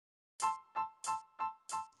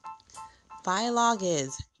Dialogue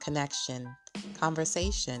is connection,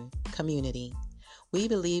 conversation, community. We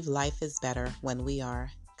believe life is better when we are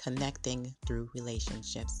connecting through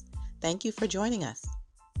relationships. Thank you for joining us.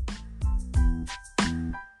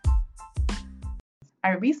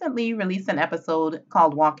 I recently released an episode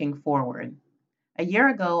called Walking Forward. A year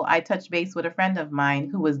ago, I touched base with a friend of mine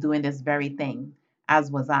who was doing this very thing, as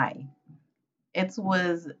was I. It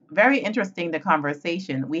was very interesting, the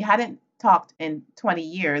conversation. We hadn't talked in 20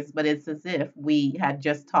 years, but it's as if we had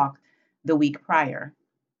just talked the week prior.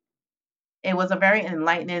 It was a very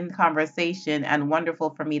enlightening conversation and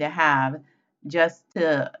wonderful for me to have, just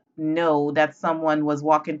to know that someone was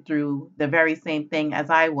walking through the very same thing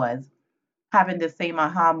as I was, having the same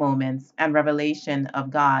aha moments and revelation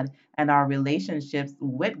of God and our relationships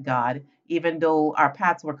with God, even though our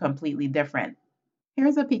paths were completely different.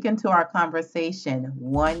 Here's a peek into our conversation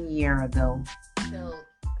 1 year ago. So,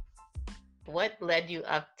 what led you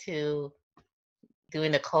up to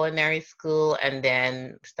doing a culinary school and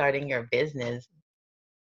then starting your business?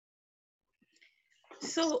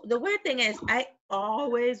 So the weird thing is, I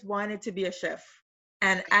always wanted to be a chef,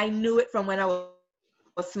 and I knew it from when I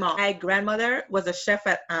was small. My grandmother was a chef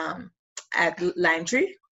at Lime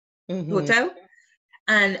Tree Hotel,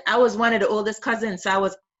 and I was one of the oldest cousins, so I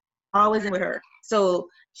was always in with her. So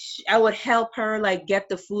I would help her like get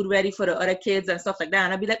the food ready for the other kids and stuff like that.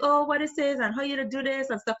 And I'd be like, "Oh, what is this? And how you to do this?"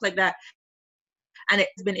 and stuff like that. And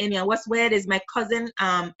it's been in me. And what's weird is my cousin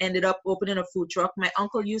ended up opening a food truck. My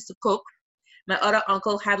uncle used to cook. My other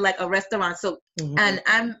uncle had like a restaurant. So and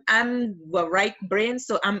I'm a right brain,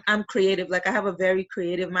 so I'm creative. Like I have a very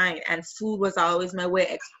creative mind, and food was always my way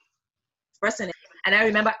of expressing it. And I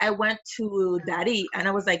remember I went to Daddy and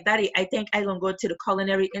I was like, "Daddy, I think I'm gonna go to the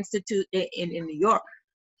Culinary Institute in New York."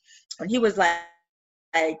 And he was like,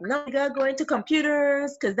 "No, you gotta go into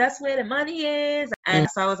computers because that's where the money is." And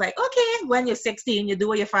so I was like, "Okay, when you're 16, you do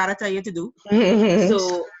what your father tell you to do."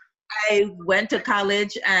 So I went to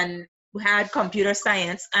college and had computer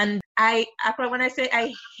science. And when I say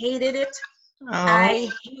I hated it,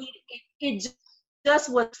 I hated it. It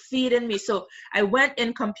just was feeding me. So I went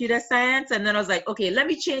in computer science, and then I was like, okay, let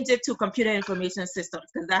me change it to computer information systems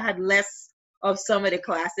because I had less of some of the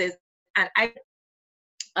classes. And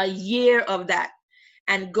a year of that.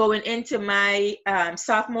 And going into my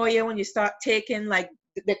sophomore year, when you start taking like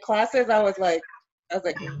the classes, I was like, I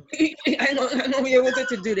know we able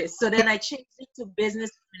to do this. So then I changed it to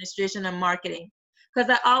business administration and marketing because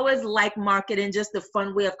I always like marketing, just the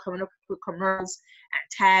fun way of coming up with commercials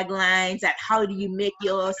and taglines and how do you make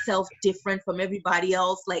yourself different from everybody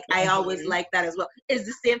else. Like I always like that as well. It's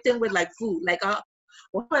the same thing with like food. Like, how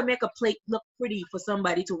do I make a plate look pretty for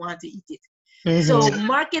somebody to want to eat it? So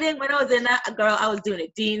marketing, when I was in that, girl, I was doing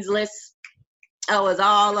it. Dean's List. I was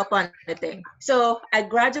all up on the thing. So I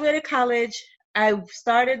graduated college. I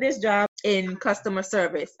started this job in customer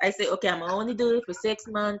service. I said, okay, I'm gonna only do it for 6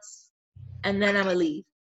 months and then I'm gonna leave.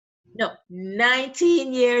 No,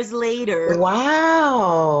 19 years later,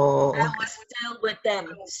 Wow. I was still with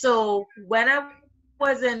them. So when I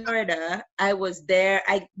was in Florida, I was there.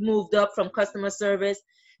 I moved up from customer service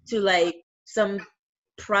to like some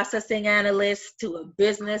processing analyst to a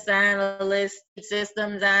business analyst,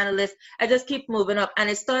 systems analyst. I just keep moving up, and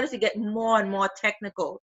it started to get more and more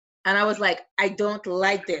technical. And I was like, I don't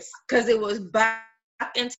like this because it was back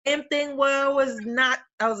in same thing where I was not.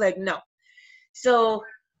 I was like, no. So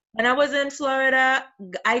when I was in Florida,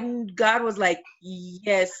 God was like,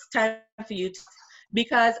 yes, time for you to,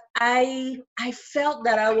 because I felt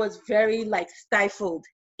that I was very like stifled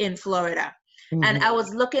in Florida. And I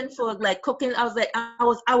was looking for like cooking. I was like, I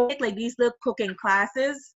would take like these little cooking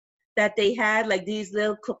classes that they had, like these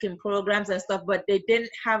little cooking programs and stuff, but they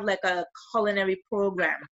didn't have like a culinary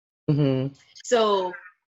program. So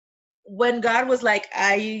when God was like,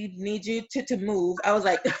 I need you to move, I was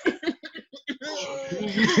like,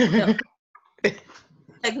 no.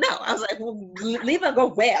 Like, no. I was like, well, leave and go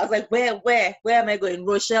where? I was like, where am I going?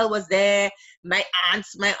 Rochelle was there, my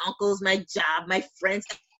aunts, my uncles, my job, my friends,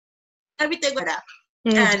 everything like that.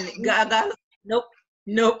 And God was like,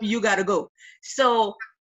 nope, you gotta go. So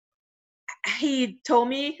he told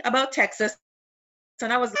me about Texas,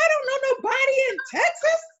 and I was like, I don't know nobody in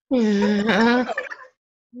Texas.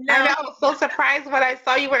 No. I was so surprised when I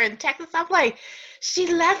saw you were in Texas. I'm like,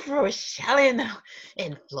 she left Rochelle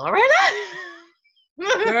in Florida?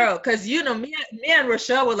 Girl, because you know, me and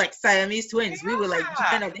Rochelle were like Siamese twins. We were like,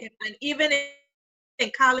 and even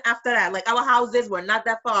in college after that, like our houses were not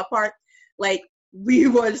that far apart. Like we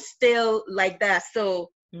were still like that.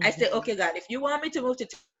 So I said, okay, God, if you want me to move to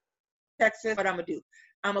Texas, what I'm gonna do?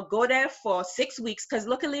 I'm gonna go there for 6 weeks because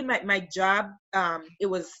luckily my job,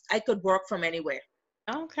 I could work from anywhere.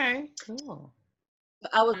 Okay, cool.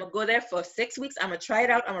 I was gonna go there for 6 weeks. I'm gonna try it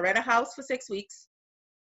out. I'm gonna rent a house for 6 weeks,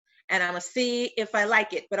 and I'm gonna see if I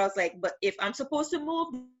like it. But I was like, but if I'm supposed to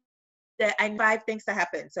move, there I need 5 things to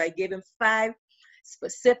happen. So I gave him 5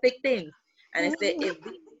 specific things, and I said, if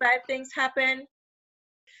these 5 things happen,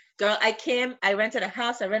 girl, I rented a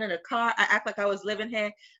house, I rented a car, I act like I was living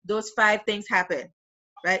here. Those 5 things happened,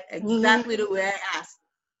 right? Exactly the way I asked.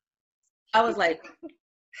 I was like,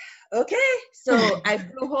 okay. So I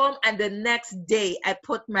flew home, and the next day I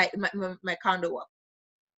put my condo up.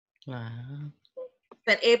 Wow.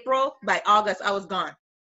 In April, by August, I was gone.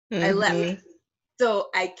 I left. So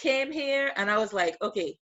I came here, and I was like,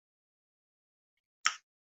 okay,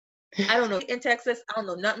 I don't know in Texas. I don't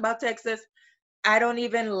know nothing about Texas. I don't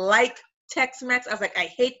even like Tex-Mex. I was like, I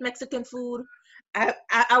hate Mexican food.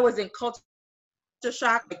 I was in culture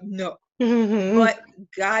shock. Like, no. But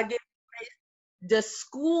God gave me grace. The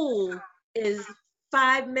school is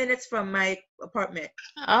 5 minutes from my apartment.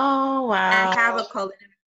 Oh, wow. I have a culinary.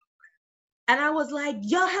 And I was like,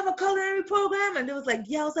 y'all have a culinary program? And it was like,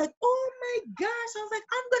 yeah. I was like, oh my gosh. I was like,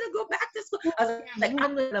 I'm going to go back to school. I was like,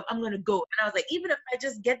 I'm going to go. And I was like, even if I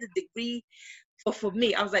just get the degree, for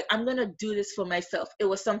me, I was like, I'm going to do this for myself. It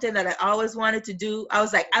was something that I always wanted to do. I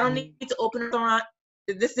was like, I don't need to open a restaurant.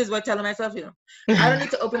 This is what I'm telling myself, I don't need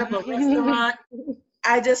to open up a restaurant.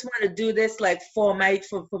 I just want to do this like for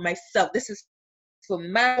myself. This is for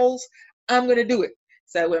my goals. I'm going to do it.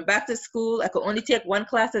 So I went back to school. I could only take 1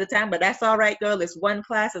 class at a time, but that's all right, girl. It's 1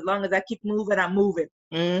 class. As long as I keep moving, I'm moving.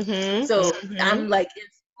 So I'm like in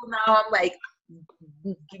school now. I'm like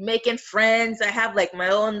making friends. I have like my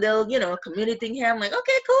own little, community thing here. I'm like,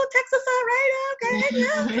 okay, cool. Texas, all right, okay,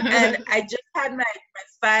 yeah. And I just had my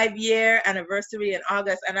 5-year anniversary in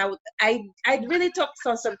August, and I really took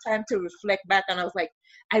some time to reflect back, and I was like,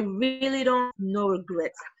 I really don't no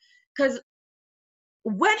regrets, because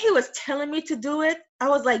when he was telling me to do it, I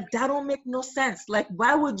was like, that don't make no sense. Like,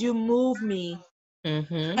 why would you move me?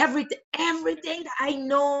 Everything that I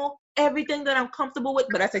know, everything that I'm comfortable with,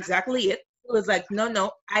 but that's exactly it. It was like,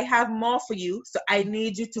 no, I have more for you, so I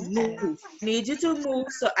need you to move. I need you to move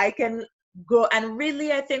so I can grow. And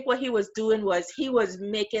really, I think what he was doing was he was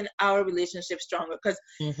making our relationship stronger, because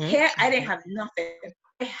here I didn't have nothing.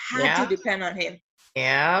 I had to depend on him.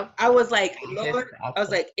 Yeah. I was like, Lord, I was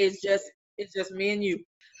like, it's just me and you.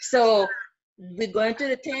 So we're going through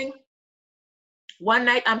the thing. One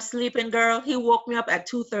night I'm sleeping, girl. He woke me up at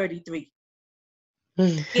 2:33.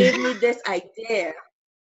 Gave me this idea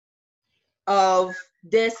of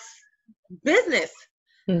this business.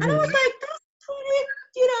 And I was like, that's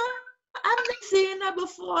pretty, I've never seen that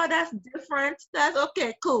before. That's different. That's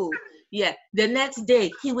okay, cool. Yeah. The next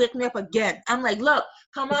day he wake me up again. I'm like, look,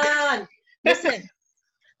 come on. Listen.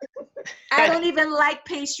 I don't even like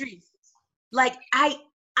pastries. Like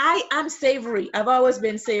I'm savory. I've always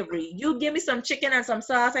been savory. You give me some chicken and some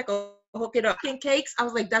sauce, I can hook it up. Cakes, I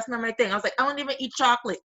was like, that's not my thing. I was like, I don't even eat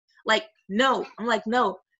chocolate. Like, no. I'm like,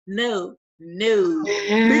 no. Because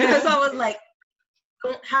I was like,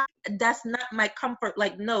 that's not my comfort.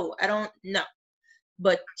 Like, no, I don't know.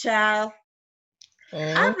 But child,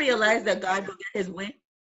 I realized that God will get his way.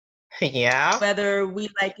 Yeah. Whether we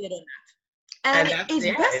like it or not. And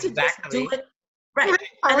it's best to just do it. Right.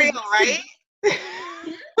 For real, right?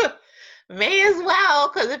 May as well,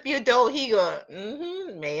 because if you don't, he go,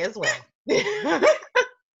 may as well. You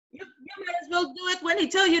might as well do it when he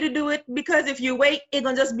tell you to do it, because if you wait, it's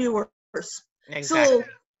gonna just be worse. Exactly. So,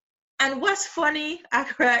 and what's funny,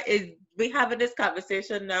 Akra, is we having this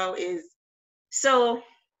conversation now is, so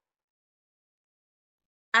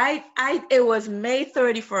it was May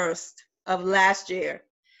 31st of last year,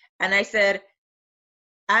 and I said,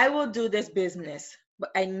 I will do this business,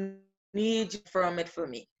 but I need you from it for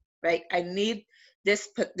me, right? I need this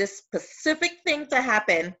specific thing to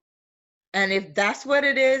happen, and if that's what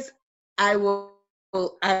it is, I will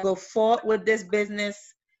go forward with this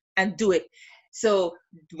business and do it. So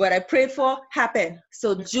what I prayed for happened.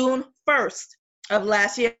 So June 1st of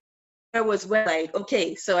last year was when, like,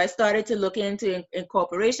 okay, so I started to look into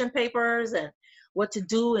incorporation papers and what to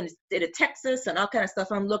do in the state of Texas and all kind of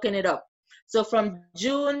stuff. I'm looking it up. So from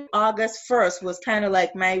June, August 1st was kind of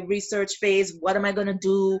like my research phase. What am I going to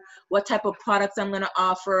do? What type of products I'm going to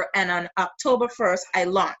offer? And on October 1st, I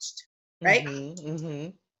launched, right?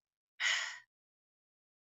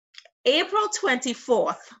 April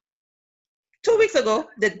 24th, 2 weeks ago,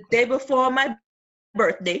 the day before my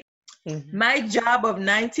birthday, my job of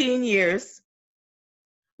 19 years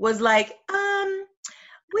was like,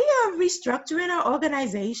 we are restructuring our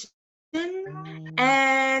organization. Mm.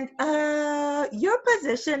 and your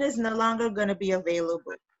position is no longer going to be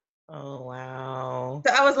available. Oh, wow.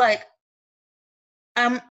 So I was like,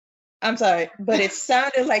 I'm I'm sorry, but it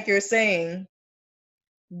sounded like you're saying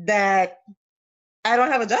that I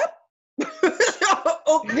don't have a job.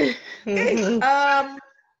 Okay. Mhm.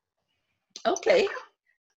 Okay.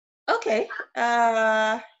 Okay.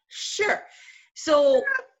 Sure. So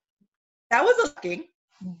that was a king,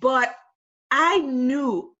 but I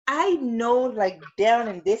know like down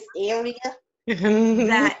in this area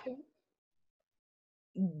that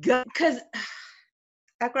because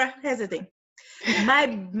Accra, here's the thing. My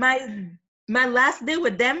my my last day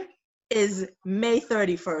with them is May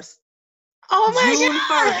 31st. Oh June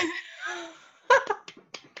my 1st. God.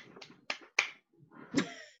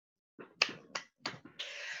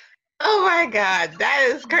 Oh my God. That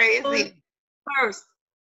is June crazy. 1st.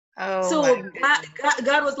 Oh my So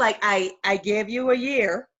God was like, I gave you a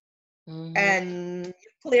year goodness. and you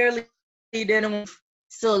clearly didn't.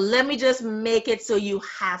 So let me just make it so you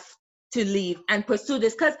have to leave and pursue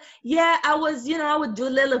this. Cause yeah, I would do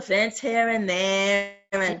little events here and there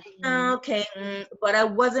and Mhm. okay, but I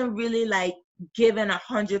wasn't really like giving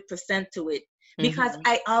 100% to it because Mhm.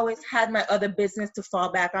 I always had my other business to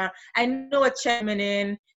fall back on. I know a checkman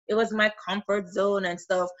in, it was my comfort zone and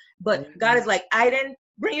stuff. But God Mhm. is like, I didn't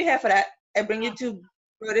bring you here for that. I bring you to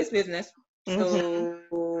grow this business. Mhm. So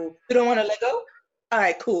you don't want to let go? All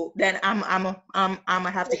right, cool. Then I'm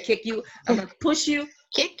gonna have to kick you. I'm gonna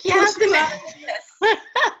Kick you push out the you out nest. of the nest.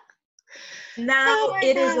 Now Oh my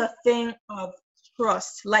it is God. a thing of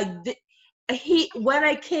trust. Like he, when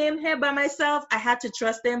I came here by myself, I had to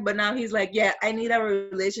trust him. But now he's like, yeah, I need our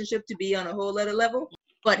relationship to be on a whole other level.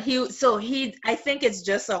 But I think it's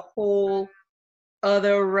just a whole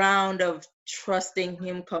other round of trusting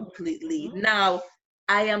him completely. Now,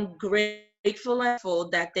 I am grateful and full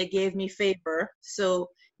that they gave me favor. So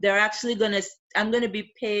they're actually I'm gonna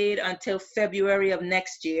be paid until February of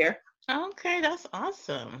next year. Okay, that's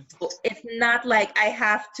awesome. So it's not like I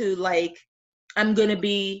have to like, I'm gonna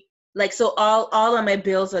be like, so all of my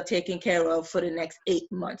bills are taken care of for the next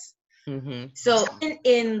 8 months. Mhm. So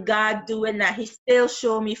in God doing that, he still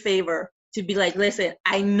showed me favor to be like, listen,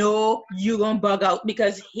 I know you gonna bug out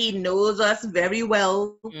because he knows us very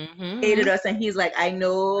well, hated Mhm. us, and he's like, I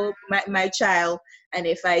know my child, and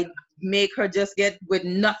if I make her just get with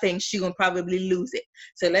nothing, she gonna probably lose it.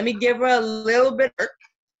 So let me give her a Mhm.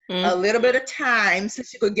 little bit of time so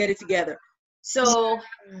she could get it together. So,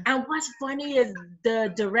 and what's funny is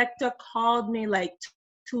the director called me like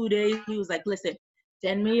 2 days. He was like, listen,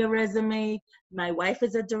 send me your resume. My wife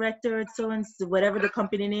is a director at so and so, whatever the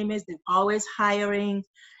company name is, they're always hiring.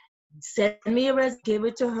 Send me a resume, give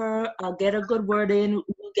it to her. I'll get a good word in.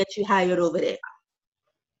 We'll get you hired over there.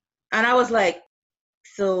 And I was like,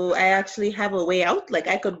 so I actually have a way out. Like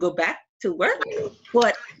I could go back to work,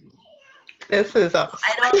 but This is awesome.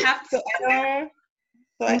 I don't have to. I don't.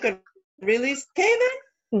 So I could really stay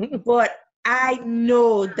there. But I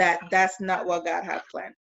know that that's not what God had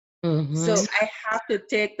planned. So Mhm. I have to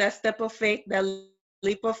take that step of faith, that leap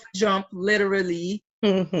of jump, literally,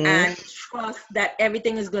 Mhm. and trust that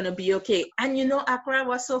everything is going to be okay. And Accra,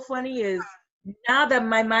 what's so funny is now that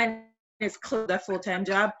my mind is clear, that full-time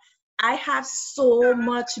job, I have so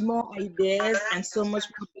much more ideas and so much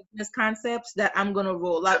more business concepts that I'm going to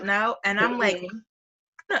roll out now. And I'm like, Mhm.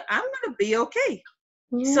 I'm going to be okay.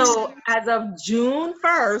 Yeah. So as of June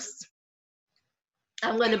 1st,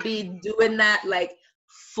 I'm gonna be doing that like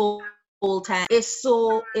full time. It's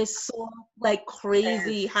so like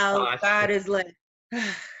crazy how Awesome. God is like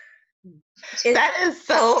it, That is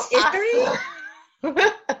so it's very awesome.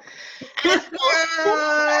 And it's so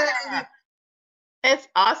similar. It's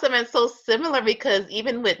awesome and so similar because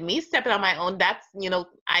even with me stepping on my own, that's,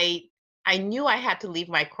 I knew I had to leave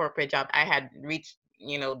my corporate job. I had reached,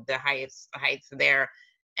 the highest heights there.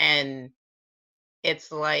 And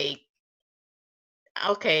it's like,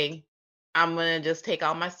 okay, I'm gonna just take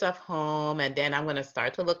all my stuff home and then I'm gonna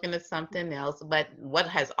start to look into something else. But what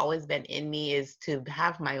has always been in me is to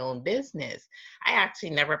have my own business. I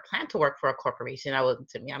actually never planned to work for a corporation.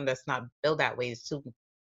 To me, I'm just not built that way. It's too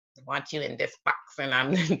want you in this box and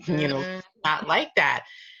I'm mm, not like that.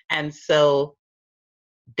 And so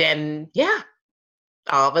then yeah,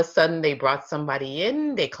 all of a sudden they brought somebody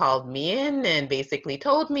in, they called me in and basically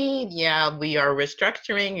told me, yeah, we are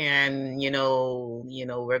restructuring and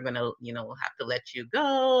we're going to have to let you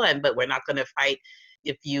go, and but we're not going to fight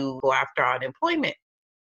if you go after unemployment.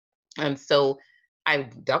 And so I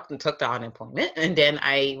ducked and took the unemployment, and then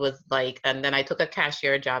I was like, and then I took a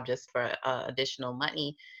cashier job just for additional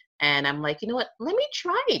money. And I'm like, you know what? Let me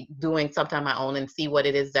try doing something on my own and see what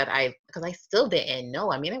it is because I still didn't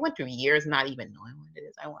know. I mean, I went through years not even knowing what it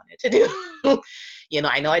is I wanted to do.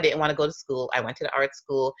 I know I didn't want to go to school. I went to the art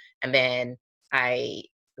school, and then I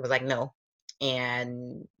was like, no.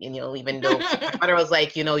 And, even though my mother was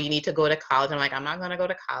like, you need to go to college. I'm like, I'm not going to go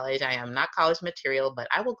to college. I am not college material, but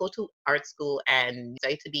I will go to art school and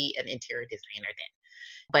study to be an interior designer then.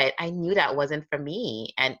 But I knew that wasn't for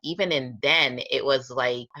me. And even in then, it was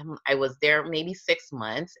like, I was there maybe 6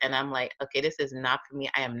 months, and I'm like, okay, this is not for me.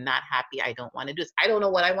 I am not happy. I don't want to do this. I don't know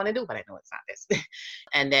what I want to do, but I know it's not this.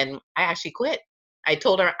 And then I actually quit. I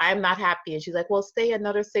told her I'm not happy, and she's like, well, stay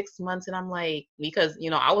another 6 months. And I'm like, because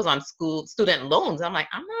I was on student loans. I'm like,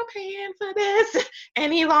 I'm not paying for this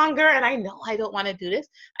any longer, and I know I don't want to do this.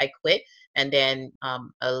 I quit. And then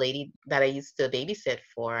a lady that I used to babysit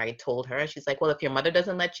for, I told her, she's like, well, if your mother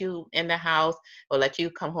doesn't let you in the house or let you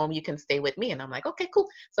come home, you can stay with me. And I'm like, okay, cool.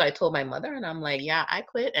 So I told my mother, and I'm like, yeah, I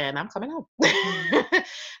quit and I'm coming home.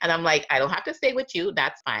 And I'm like, I don't have to stay with you.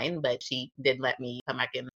 That's fine. But she did let me come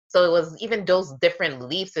back in. So it was even those different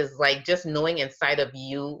leaps is like just knowing inside of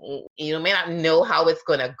you, you may not know how it's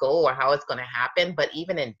going to go or how it's going to happen. But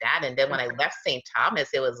even in that, and then when I left St. Thomas,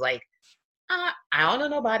 it was like, I don't know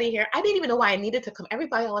nobody here. I didn't even know why I needed to come.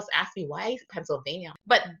 Everybody always asked me why Pennsylvania,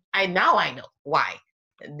 but I know why.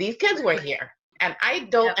 These kids were here, and I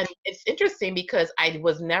don't. Yep. And it's interesting because I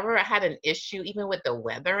had an issue even with the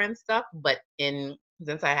weather and stuff. But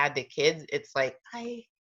since I had the kids, it's like I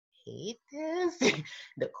hate this,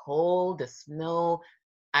 the cold, the snow.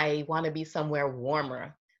 I want to be somewhere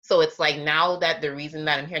warmer. So it's like now that the reason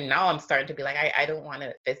that I'm here now, I'm starting to be like, I don't want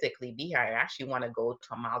to physically be here. I actually want to go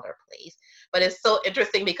to a milder place. But it's so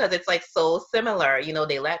interesting because it's like so similar.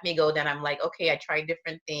 They let me go. Then I'm like, okay, I tried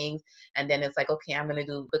different things. And then it's like, okay, I'm going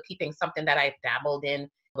to do bookkeeping, something that I've dabbled in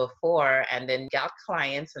before, and then got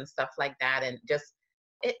clients and stuff like that. And just,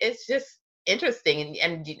 it's just interesting.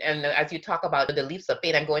 And as you talk about the leaps of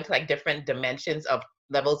faith, I'm going to like different dimensions of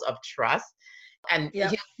levels of trust. And Yep.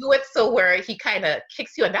 he do it so where he kind of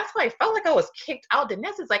kicks you. And that's why I felt like I was kicked out. The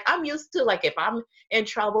nest is like, I'm used to like, if I'm in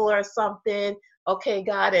trouble or something, okay,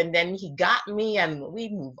 God. And then he got me and we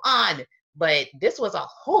move on. But this was a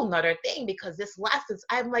whole nother thing because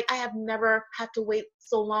I'm like, I have never had to wait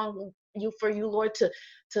so long for you, Lord,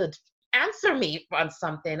 to answer me on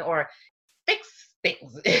something or fix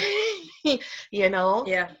things,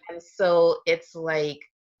 Yeah. And so it's like,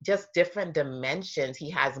 just different dimensions. He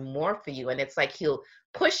has more for you. And it's like he'll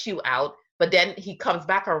push you out, but then he comes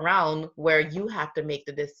back around where you have to make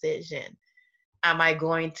the decision. Am I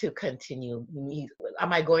going to continue?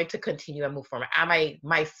 Am I going to continue and move forward? Am I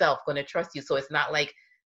myself going to trust you? So it's not like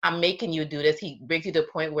I'm making you do this. He brings you to the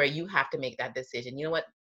point where you have to make that decision. You know what?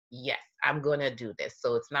 Yes, I'm going to do this.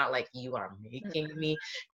 So it's not like you are making me.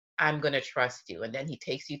 I'm going to trust you. And then he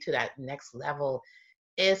takes you to that next level.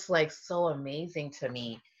 It's like so amazing to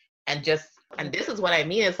me. And this is what I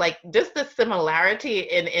mean. It's like just the similarity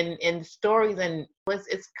in stories, and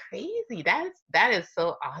it's crazy. That is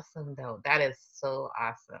so awesome though. That is so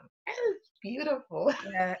awesome. That is beautiful.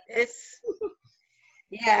 Yeah,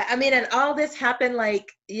 yeah, I mean, and all this happened like,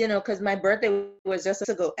 because my birthday was just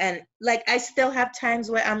ago. And like, I still have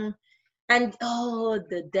times where and oh,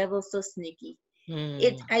 the devil's so sneaky.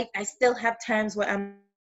 I still have times where I'm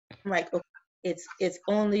like, okay, it's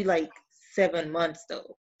only like 7 months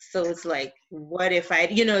though. So it's like, what if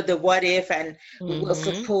the what if, and we'll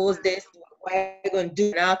suppose this, what are you going to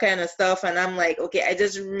do, and all kind of stuff. And I'm like, okay, I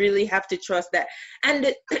just really have to trust that. And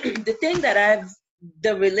the thing that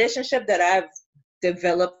the relationship that I've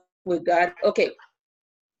developed with God, okay,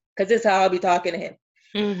 because this is how I'll be talking to him.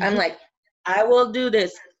 I'm like, I will do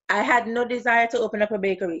this. I had no desire to open up a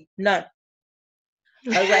bakery. None.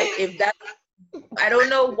 I was like, I don't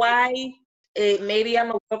know why. Maybe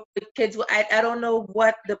I'm a work with kids. I don't know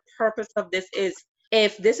what the purpose of this is.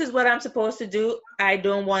 If this is what I'm supposed to do, I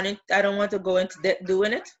don't want it. I don't want to go into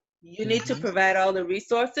doing it. You need to provide all the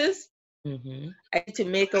resources. I need to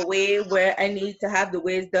make a way where I need to have the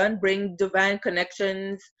ways done, bring divine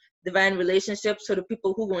connections, divine relationships to the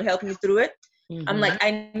people who will help me through it. I'm like,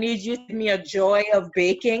 I need you to give me a joy of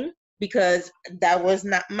baking because that was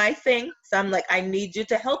not my thing. So I'm like, I need you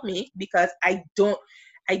to help me because I don't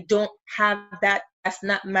have that. That's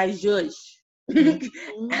not my zhuzh.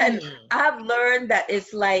 And I've learned that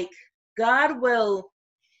it's like God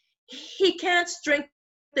he can't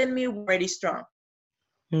strengthen me already strong.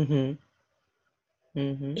 He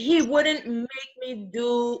wouldn't make me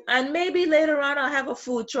do, and maybe later on I'll have a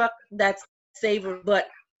food truck that's savory, but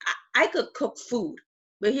I could cook food.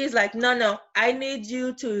 But he's like, no, I need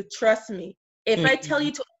you to trust me. If I tell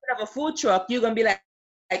you to open up a food truck, you're going to be like,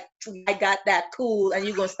 I got that cool, and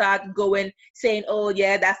you're gonna start going saying, oh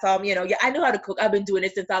yeah, that's yeah, I know how to cook. I've been doing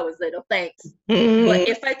it since I was little. Thanks. But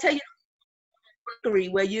if I tell you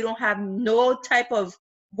where you don't have no type of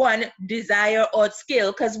one desire or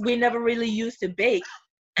skill, because we never really used to bake,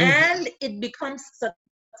 and it becomes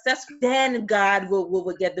successful, then God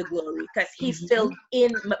will get the glory, because He filled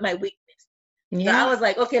in my weakness. So I was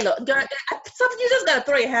like, okay, look, girl, something you just gotta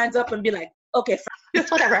throw your hands up and be like, okay, It's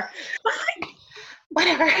whatever.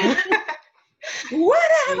 Whatever.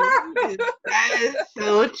 whatever. That is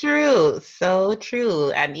so true. So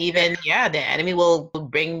true. And even, the enemy will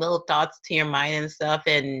bring little thoughts to your mind and stuff.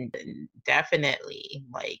 And definitely,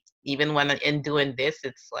 like, even when in doing this,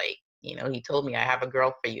 it's like, he told me, I have a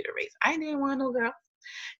girl for you to raise. I didn't want no girl.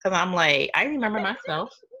 Because I'm like, I remember myself,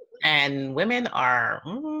 and women are,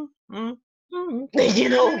 girls,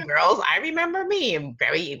 I remember me. I'm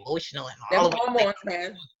very emotional and all Them hormones,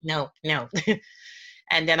 man. No.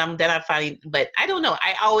 And then I finally, but I don't know.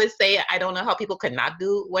 I always say I don't know how people could not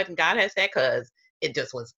do what God has said, because it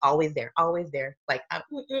just was always there. Like, I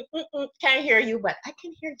can't hear you, but I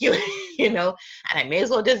can hear you, and I may as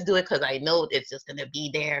well just do it, because I know it's just going to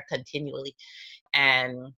be there continually.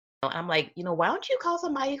 And I'm like, why don't you call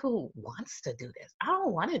somebody who wants to do this? I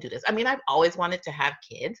don't want to do this. I mean, I've always wanted to have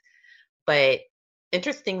kids, but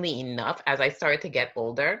interestingly enough, as I started to get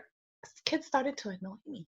older, kids started to annoy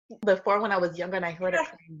me. Before, when I was younger and I heard a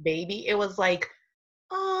crying baby, it was like,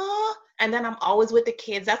 oh, and then I'm always with the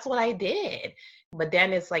kids. That's what I did. But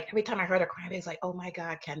then it's like, every time I heard a crying baby, it's like, oh my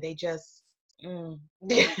God, can they just, I'd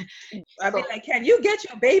be like, can you get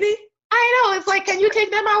your baby? I know, it's like, can you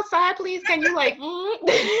take them outside, please? Can you like,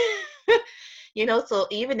 so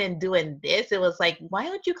even in doing this, it was like, why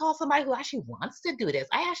don't you call somebody who actually wants to do this?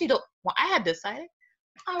 I actually don't, I had decided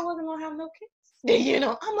I wasn't going to have no kids.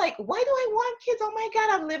 I'm like, why do I want kids? Oh my God,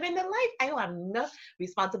 I'm living the life. I don't have no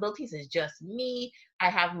responsibilities. It's just me. I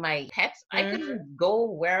have my pets. I can go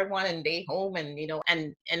where I want and stay home, and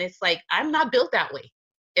and it's like, I'm not built that way.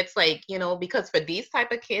 It's like, because for these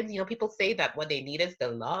type of kids, people say that what they need is the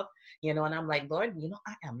love, and I'm like, Lord,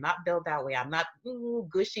 I am not built that way. I'm not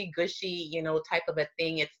gushy, type of a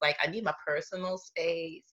thing. It's like, I need my personal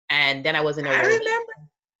space. And then I was in a I remember.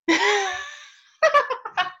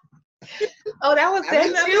 Oh, that was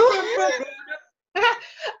it too?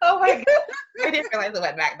 Oh my God. I didn't realize it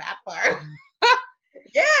went back that far.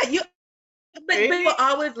 Yeah, but people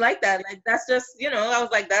always like that. Like, that's just, I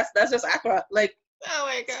was like, that's just Accra. Like, oh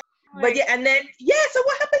my God. But yeah, and then, so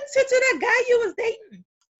what happened to that guy you was dating?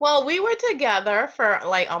 Well, we were together for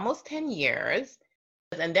like almost 10 years.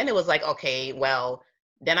 And then it was like, okay, well,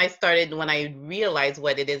 then I started, when I realized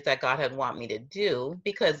what it is that God had want me to do,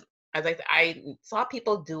 because as I said, I saw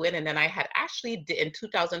people do it, and then I had actually, in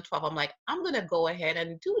 2012, I'm like, I'm going to go ahead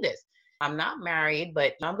and do this. I'm not married,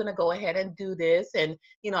 but I'm going to go ahead and do this. And,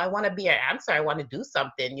 I want to be an answer. I want to do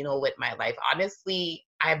something, with my life. Honestly,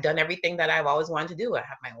 I've done everything that I've always wanted to do. I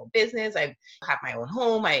have my own business. I have my own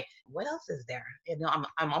home. What else is there?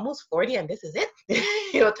 I'm almost 40, and this is it,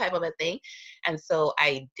 type of a thing. And so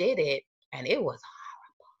I did it, and it was horrible.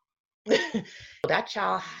 That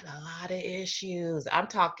child had a lot of issues. I'm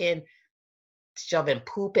talking shoving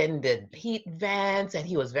poop in the heat vents, and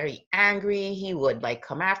he was very angry. He would like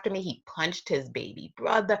come after me. He punched his baby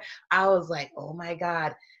brother. I was like, oh my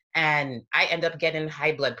God. And I ended up getting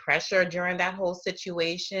high blood pressure during that whole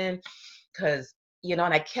situation, because, and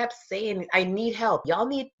I kept saying, I need help. Y'all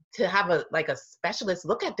need to have a specialist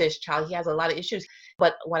look at this child. He has a lot of issues.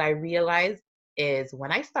 But what I realized is,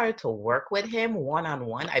 when I started to work with him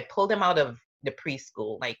one-on-one, I pulled him out of the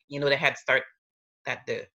preschool, the Head Start that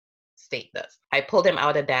the state does. I pulled him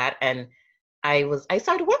out of that, and I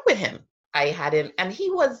started to work with him. I had him, and he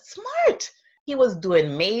was smart. He was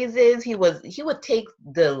doing mazes. He would take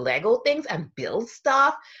the Lego things and build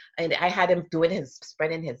stuff. And I had him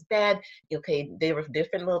spreading his bed. Okay, there were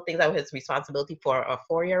different little things that was his responsibility for a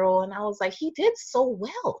 4-year-old. And I was like, he did so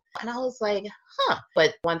well. And I was like, huh.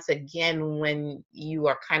 But once again, when you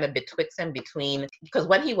are kind of betwixt and between, because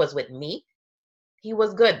when he was with me, he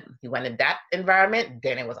was good. He went in that environment,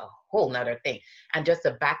 then it was a whole nother thing. And just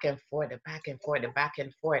the back and forth. And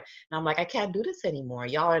I'm like, I can't do this anymore.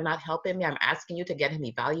 Y'all are not helping me. I'm asking you to get him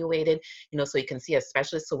evaluated, so he can see a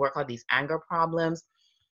specialist to work on these anger problems.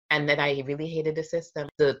 And then I really hated the system.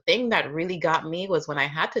 The thing that really got me was when I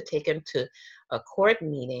had to take him to a court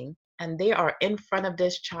meeting, and they are in front of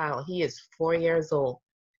this child. He is 4 years old.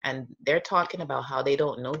 And they're talking about how they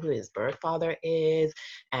don't know who his birth father is,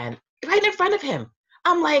 and right in front of him.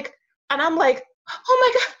 I'm like, oh my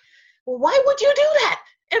God, why would you do that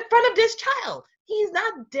in front of this child? He's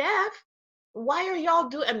not deaf. Why are y'all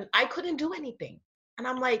doing? And I couldn't do anything. And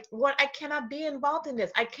I'm like, what? I cannot be involved in this.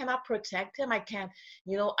 I cannot protect him. I can't,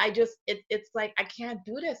 it's like, I can't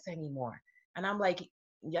do this anymore. And I'm like,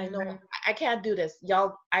 yeah, I can't do this.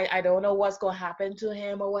 Y'all, I don't know what's going to happen to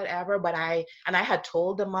him or whatever. But I had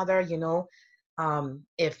told the mother,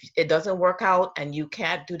 if it doesn't work out and you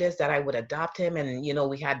can't do this, that I would adopt him. And,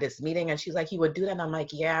 we had this meeting and she's like, he would do that. And I'm like,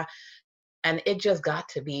 yeah. And it just got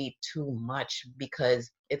to be too much, because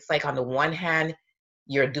it's like, on the one hand,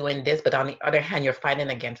 you're doing this, but on the other hand, you're fighting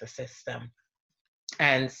against a system.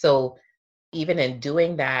 And so even in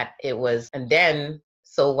doing that, and then,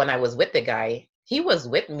 so when I was with the guy, he was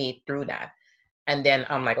with me through that. And then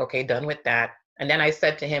I'm like, okay, done with that. And then I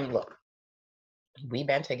said to him, look, we've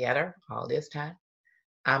been together all this time.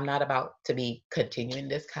 I'm not about to be continuing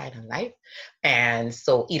this kind of life. And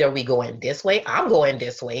so either we going this way, I'm going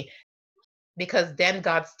this way. Because then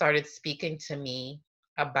God started speaking to me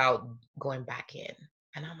about going back in.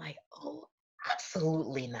 And I'm like, oh,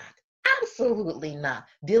 absolutely not. Absolutely not.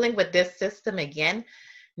 Dealing with this system again?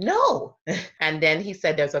 No. And then he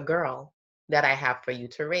said, there's a girl that I have for you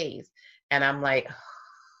to raise. And I'm like,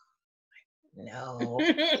 no,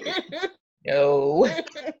 no,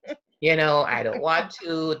 I don't want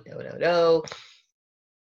to. No.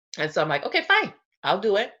 And so I'm like, okay, fine, I'll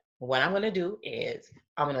do it. What I'm going to do is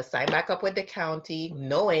I'm going to sign back up with the county,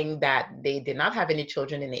 knowing that they did not have any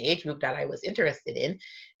children in the age group that I was interested in.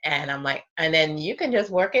 And I'm like, and then you can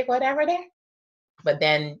just work it, whatever there. But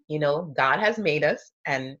then, God has made us,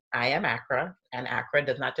 and I am Accra, and Accra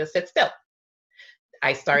does not just sit still.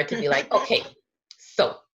 I started to be like, okay,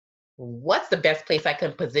 so what's the best place I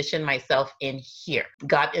can position myself in here?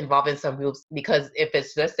 Got involved in some groups, because if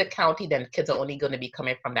it's just the county, then kids are only going to be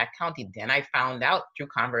coming from that county. Then I found out through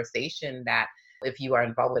conversation that if you are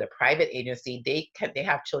involved with a private agency, they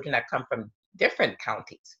have children that come from different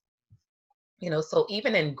counties. So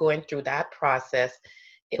even in going through that process,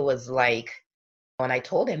 it was like, when I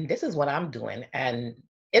told him, this is what I'm doing, and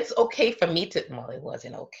it's okay for me to, well, it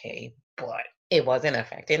wasn't okay, but it wasn't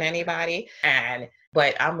affecting anybody.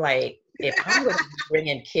 But I'm like, if I'm going to bring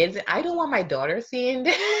in kids, I don't want my daughter seeing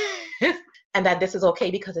this, and that this is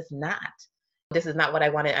okay, because it's not. This is not what I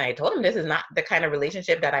wanted. And I told him, this is not the kind of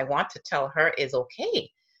relationship that I want to tell her is okay.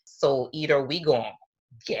 So either we go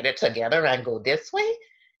get it together and go this way,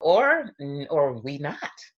 or we not.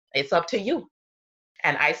 It's up to you.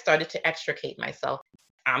 And I started to extricate myself.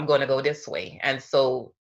 I'm going to go this way. And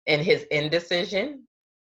so in his indecision,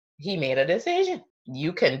 he made a decision.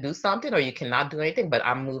 You can do something or you cannot do anything, but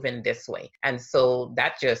I'm moving this way. And so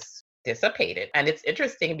that just dissipated. And it's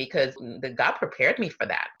interesting because God prepared me for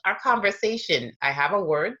that. Our conversation, I have a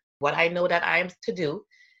word, what I know that I am to do.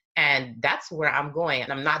 And that's where I'm going.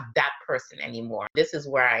 And I'm not that person anymore. This is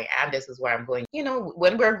where I am. This is where I'm going.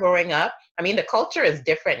 When we're growing up, I mean, the culture is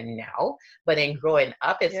different now, but in growing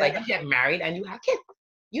up, it's like you get married and you have kids.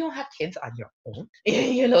 You don't have kids on your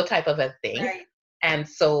own, type of a thing. Right. And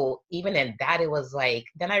so even in that, it was like,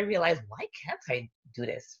 then I realized, why can't I do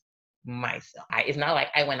this myself? It's not like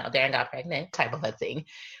I went out there and got pregnant type of a thing.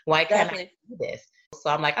 Why can't I do this? So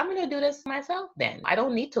I'm like, I'm going to do this myself then. I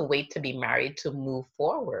don't need to wait to be married to move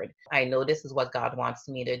forward. I know this is what God wants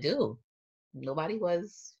me to do. Nobody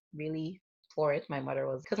was really for it. My mother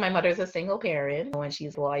was, because my mother's a single parent. And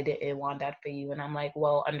she's, well, I didn't want that for you. And I'm like,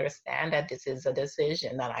 well, understand that this is a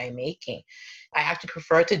decision that I'm making. I actually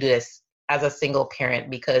prefer to do this as a single parent,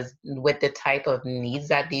 because with the type of needs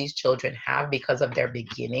that these children have because of their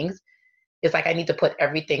beginnings, it's like I need to put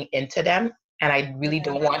everything into them. And I really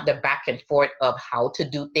don't want the back and forth of how to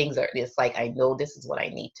do things. Or it's like, I know this is what I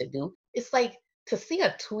need to do. It's like to see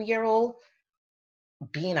a 2-year-old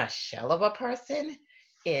being a shell of a person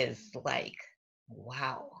is like,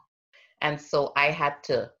 wow. And so I had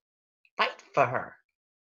to fight for her.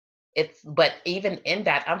 But even in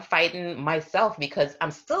that, I'm fighting myself, because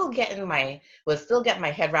I'm still getting my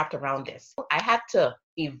head wrapped around this. I had to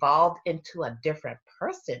evolve into a different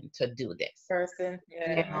person to do this.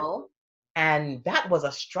 And that was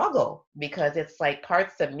a struggle, because it's like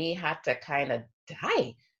parts of me had to kind of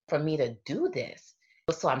die for me to do this.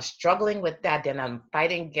 So I'm struggling with that. Then I'm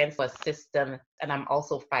fighting against a system, and I'm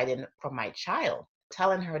also fighting for my child,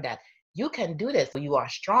 telling her that you can do this. You are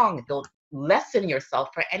strong. Don't lessen yourself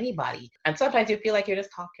for anybody. And sometimes you feel like you're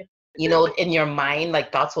just talking, in your mind,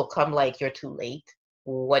 like thoughts will come like, you're too late.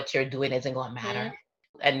 What you're doing isn't going to matter.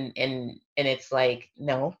 And it's like,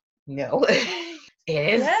 no, it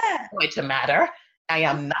is going to matter. I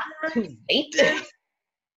am not too late.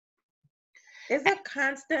 It's a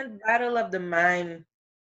constant battle of the mind.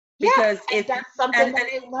 Because that's something that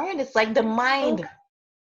I learned. It's like the mind.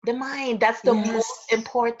 The mind, that's the most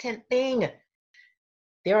important thing.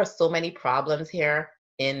 there are so many problems here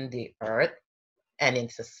in the earth and in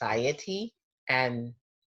society, and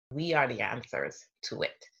we are the answers to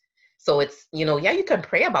it. So it's, yeah, you can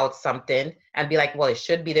pray about something and be like, well, it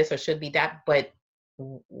should be this or should be that, but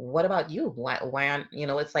what about you? Why aren't,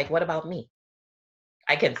 it's like, what about me?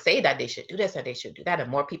 I can say that they should do this or they should do that, and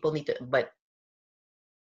more people need to, but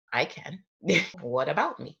I can. What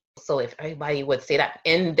about me? So if everybody would say that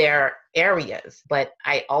in their areas, but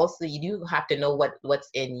you do have to know what's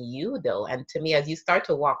in you though. And to me, as you start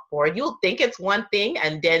to walk forward, you'll think it's one thing,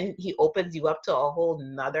 and then he opens you up to a whole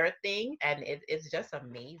nother thing, and it's just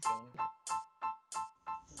amazing.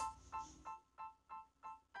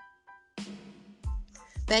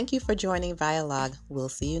 Thank you for joining Vialogue. We'll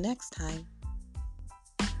see you next time.